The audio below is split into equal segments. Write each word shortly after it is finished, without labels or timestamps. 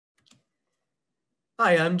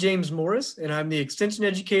Hi, I'm James Morris, and I'm the Extension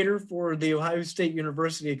Educator for the Ohio State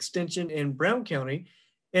University Extension in Brown County.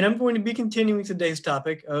 And I'm going to be continuing today's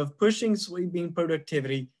topic of pushing soybean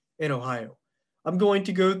productivity in Ohio. I'm going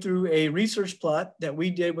to go through a research plot that we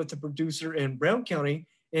did with the producer in Brown County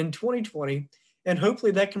in 2020, and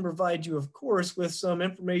hopefully that can provide you, of course, with some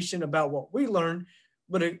information about what we learned,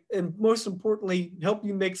 but and most importantly, help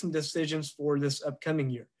you make some decisions for this upcoming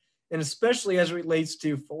year, and especially as it relates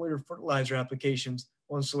to foliar fertilizer applications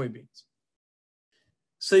on soybeans.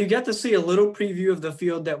 So you got to see a little preview of the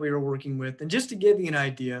field that we were working with. And just to give you an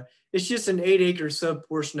idea, it's just an 8-acre sub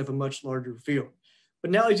portion of a much larger field.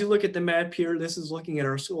 But now as you look at the map here, this is looking at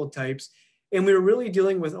our soil types. And we were really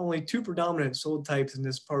dealing with only two predominant soil types in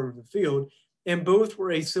this part of the field, and both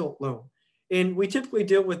were a silt loam. And we typically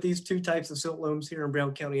deal with these two types of silt loams here in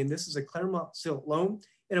Brown County, and this is a Claremont silt loam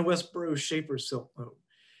and a Westboro Schaefer silt loam.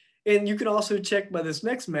 And you can also check by this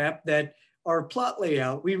next map that our plot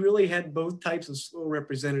layout, we really had both types of soil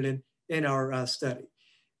represented in our study.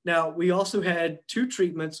 Now, we also had 2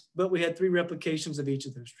 treatments, but we had 3 replications of each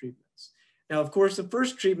of those treatments. Now, of course, the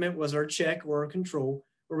first treatment was our check or our control,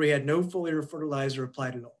 where we had no foliar fertilizer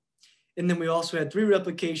applied at all. And then we also had 3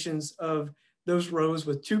 replications of those rows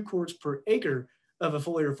with 2 quarts per acre of a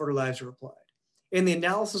foliar fertilizer applied. And the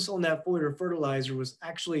analysis on that foliar fertilizer was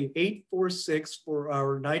actually 846 for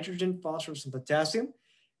our nitrogen, phosphorus, and potassium.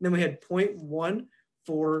 And then we had 0.1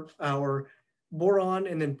 for our boron,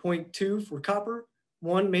 and then 0.2 for copper,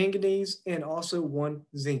 1 manganese, and also 1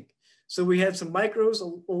 zinc. So we had some micros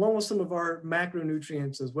along with some of our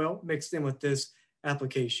macronutrients as well mixed in with this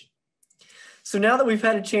application. So now that we've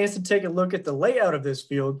had a chance to take a look at the layout of this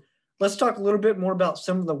field, let's talk a little bit more about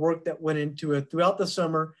some of the work that went into it throughout the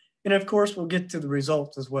summer. And of course, we'll get to the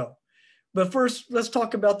results as well. But first, let's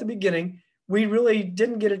talk about the beginning. We really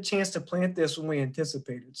didn't get a chance to plant this when we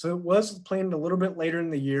anticipated. So it was planned a little bit later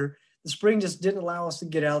in the year. The spring just didn't allow us to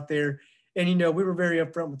get out there. And, you know, we were very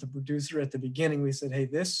upfront with the producer at the beginning. We said, hey,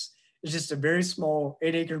 this is just a very small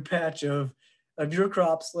 8-acre patch of your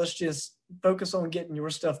crops. Let's just focus on getting your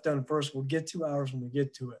stuff done first. We'll get to ours when we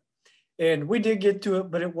get to it. And we did get to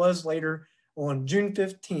it, but it was later on June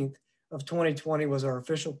 15th of 2020 was our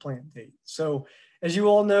official plant date. So as you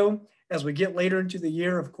all know, as we get later into the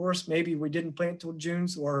year, of course, maybe we didn't plant till June,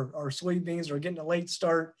 so our soybeans are getting a late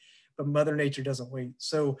start, but Mother Nature doesn't wait.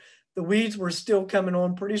 So the weeds were still coming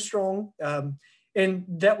on pretty strong. And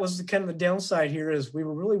that was the kind of the downside here is we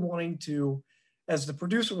were really wanting to, as the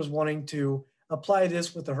producer was wanting to apply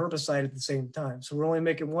this with the herbicide at the same time. So we're only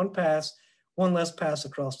making one less pass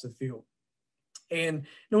across the field. And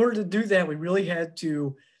in order to do that, we really had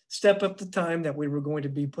to step up the time that we were going to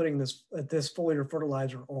be putting this foliar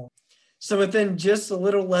fertilizer on. So within just a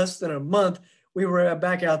little less than a month, we were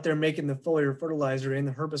back out there making the foliar fertilizer and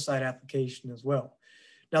the herbicide application as well.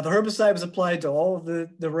 Now the herbicide was applied to all of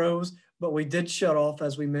the rows, but we did shut off,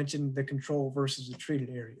 as we mentioned, the control versus the treated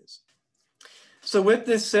areas. So with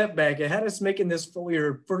this setback, it had us making this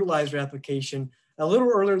foliar fertilizer application a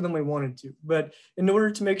little earlier than we wanted to. But in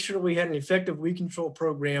order to make sure we had an effective weed control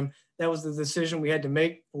program, that was the decision we had to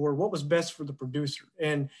make for what was best for the producer.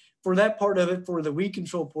 And for that part of it, for the weed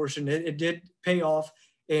control portion, it did pay off,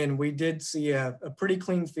 and we did see a pretty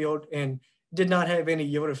clean field and did not have any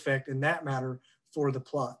yield effect in that matter for the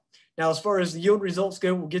plot. Now, as far as the yield results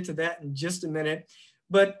go, we'll get to that in just a minute.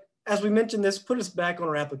 But as we mentioned, this put us back on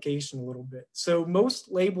our application a little bit. So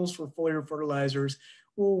most labels for foliar fertilizers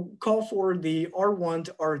will call for the R1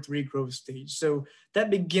 to R3 growth stage. So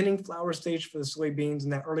that beginning flower stage for the soybeans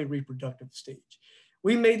and that early reproductive stage.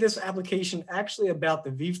 We made this application actually about the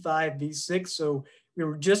V5, V6. So we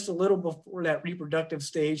were just a little before that reproductive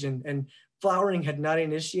stage, and flowering had not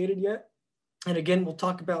initiated yet. And again, we'll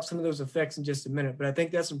talk about some of those effects in just a minute, but I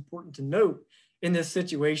think that's important to note in this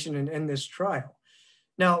situation and in this trial.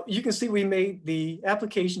 Now, you can see we made the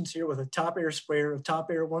applications here with a top air sprayer, a top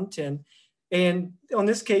air 110. And on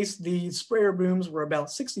this case, the sprayer booms were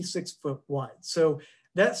about 66 foot wide. So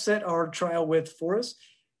that set our trial width for us.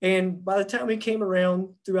 And by the time we came around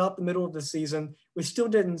throughout the middle of the season, we still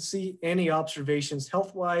didn't see any observations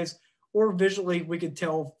health-wise or visually. We could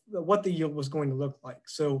tell what the yield was going to look like.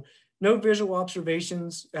 So no visual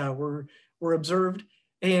observations were observed.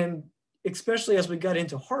 And especially as we got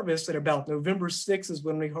into harvest at about November 6th is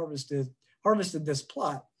when we harvested this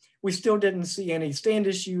plot, we still didn't see any stand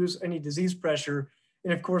issues, any disease pressure,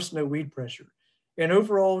 and of course, no weed pressure. And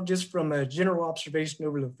overall, just from a general observation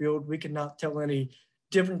over the field, we could not tell any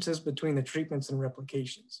differences between the treatments and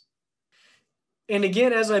replications. And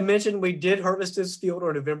again, as I mentioned, we did harvest this field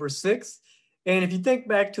on November 6th. And if you think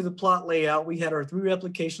back to the plot layout, we had our 3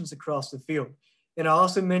 replications across the field. And I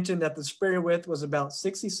also mentioned that the sprayer width was about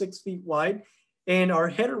 66 feet wide, and our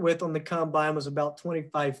header width on the combine was about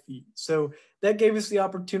 25 feet. So that gave us the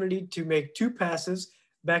opportunity to make 2 passes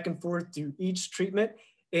back and forth through each treatment,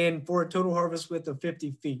 and for a total harvest width of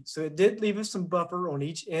 50 feet. So it did leave us some buffer on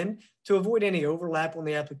each end to avoid any overlap on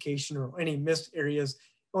the application or any missed areas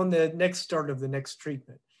on the next start of the next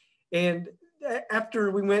treatment. And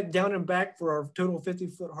after we went down and back for our total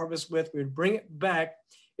 50-foot harvest width, we would bring it back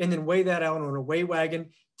and then weigh that out on a weigh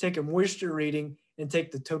wagon, take a moisture reading, and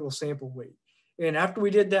take the total sample weight. And after we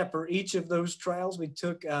did that for each of those trials, we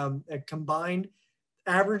took a combined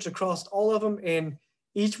average across all of them, and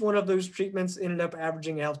each one of those treatments ended up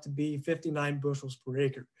averaging out to be 59 bushels per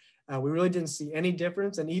acre. We really didn't see any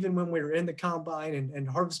difference. And even when we were in the combine and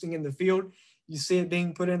harvesting in the field, you see it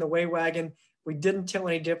being put in the weigh wagon. We didn't tell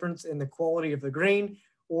any difference in the quality of the grain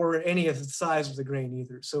or any of the size of the grain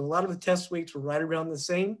either. So a lot of the test weights were right around the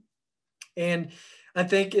same. And I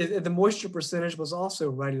think the moisture percentage was also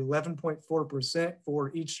right at 11.4%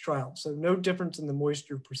 for each trial. So no difference in the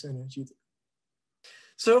moisture percentage either.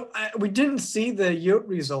 So we didn't see the yield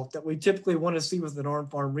result that we typically want to see with an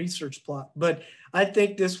on-farm research plot, but I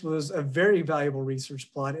think this was a very valuable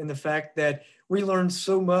research plot in the fact that we learned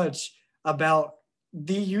so much about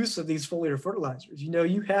the use of these foliar fertilizers. You know,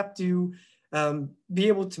 you have to be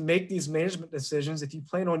able to make these management decisions if you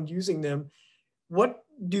plan on using them. What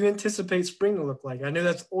do you anticipate spring to look like? I know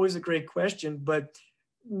that's always a great question, but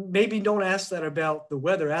maybe don't ask that about the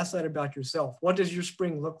weather, ask that about yourself. What does your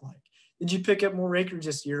spring look like? Did you pick up more acreage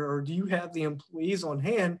this year, or do you have the employees on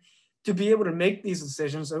hand to be able to make these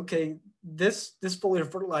decisions? Okay, this foliar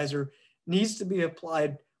fertilizer needs to be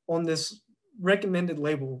applied on this recommended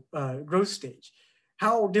label growth stage.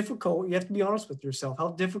 How difficult, you have to be honest with yourself, how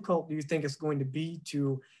difficult do you think it's going to be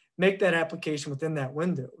to make that application within that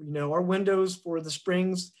window? You know, our windows for the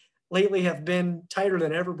springs lately have been tighter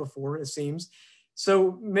than ever before, it seems.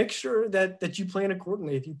 So make sure that you plan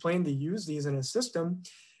accordingly if you plan to use these in a system.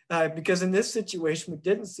 Because in this situation, we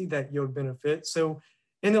didn't see that yield benefit. So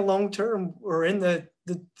in the long term, or in the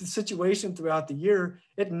situation throughout the year,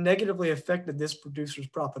 it negatively affected this producer's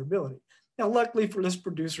profitability. Now, luckily for this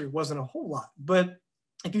producer, it wasn't a whole lot, but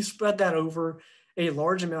if you spread that over a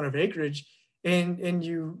large amount of acreage and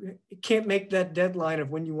you can't make that deadline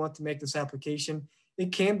of when you want to make this application,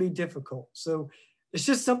 it can be difficult. So it's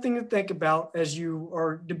just something to think about as you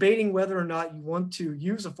are debating whether or not you want to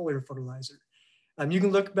use a foliar fertilizer. You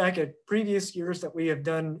can look back at previous years that we have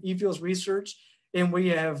done e-fields research, and we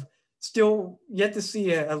have still yet to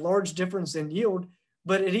see a large difference in yield,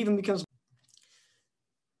 but it even becomes.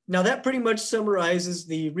 Now that pretty much summarizes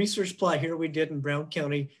the research plot here we did in Brown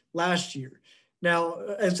County last year. Now,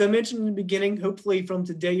 as I mentioned in the beginning, hopefully from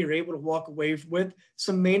today, you're able to walk away with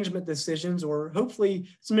some management decisions, or hopefully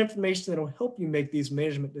some information that will help you make these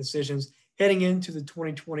management decisions heading into the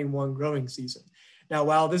 2021 growing season. Now,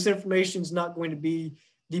 while this information is not going to be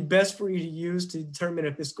the best for you to use to determine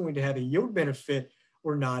if it's going to have a yield benefit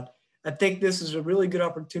or not, I think this is a really good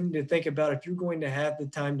opportunity to think about if you're going to have the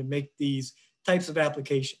time to make these types of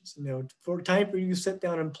applications. You know, for time for you to sit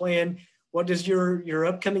down and plan, what does your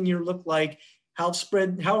upcoming year look like? How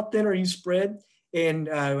thin are you spread? And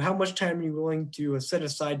how much time are you willing to set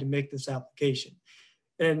aside to make this application?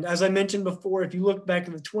 And as I mentioned before, if you look back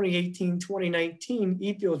at the 2018, 2019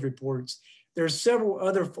 e-fields reports, there's several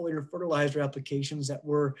other foliar fertilizer applications that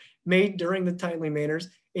were made during the timely manners,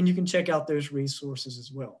 and you can check out those resources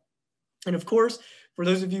as well. And of course, for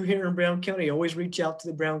those of you here in Brown County, always reach out to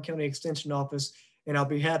the Brown County Extension Office, and I'll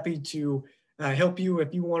be happy to help you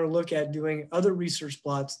if you want to look at doing other research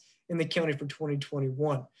plots in the county for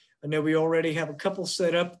 2021. I know we already have a couple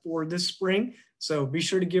set up for this spring, so be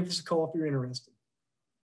sure to give us a call if you're interested.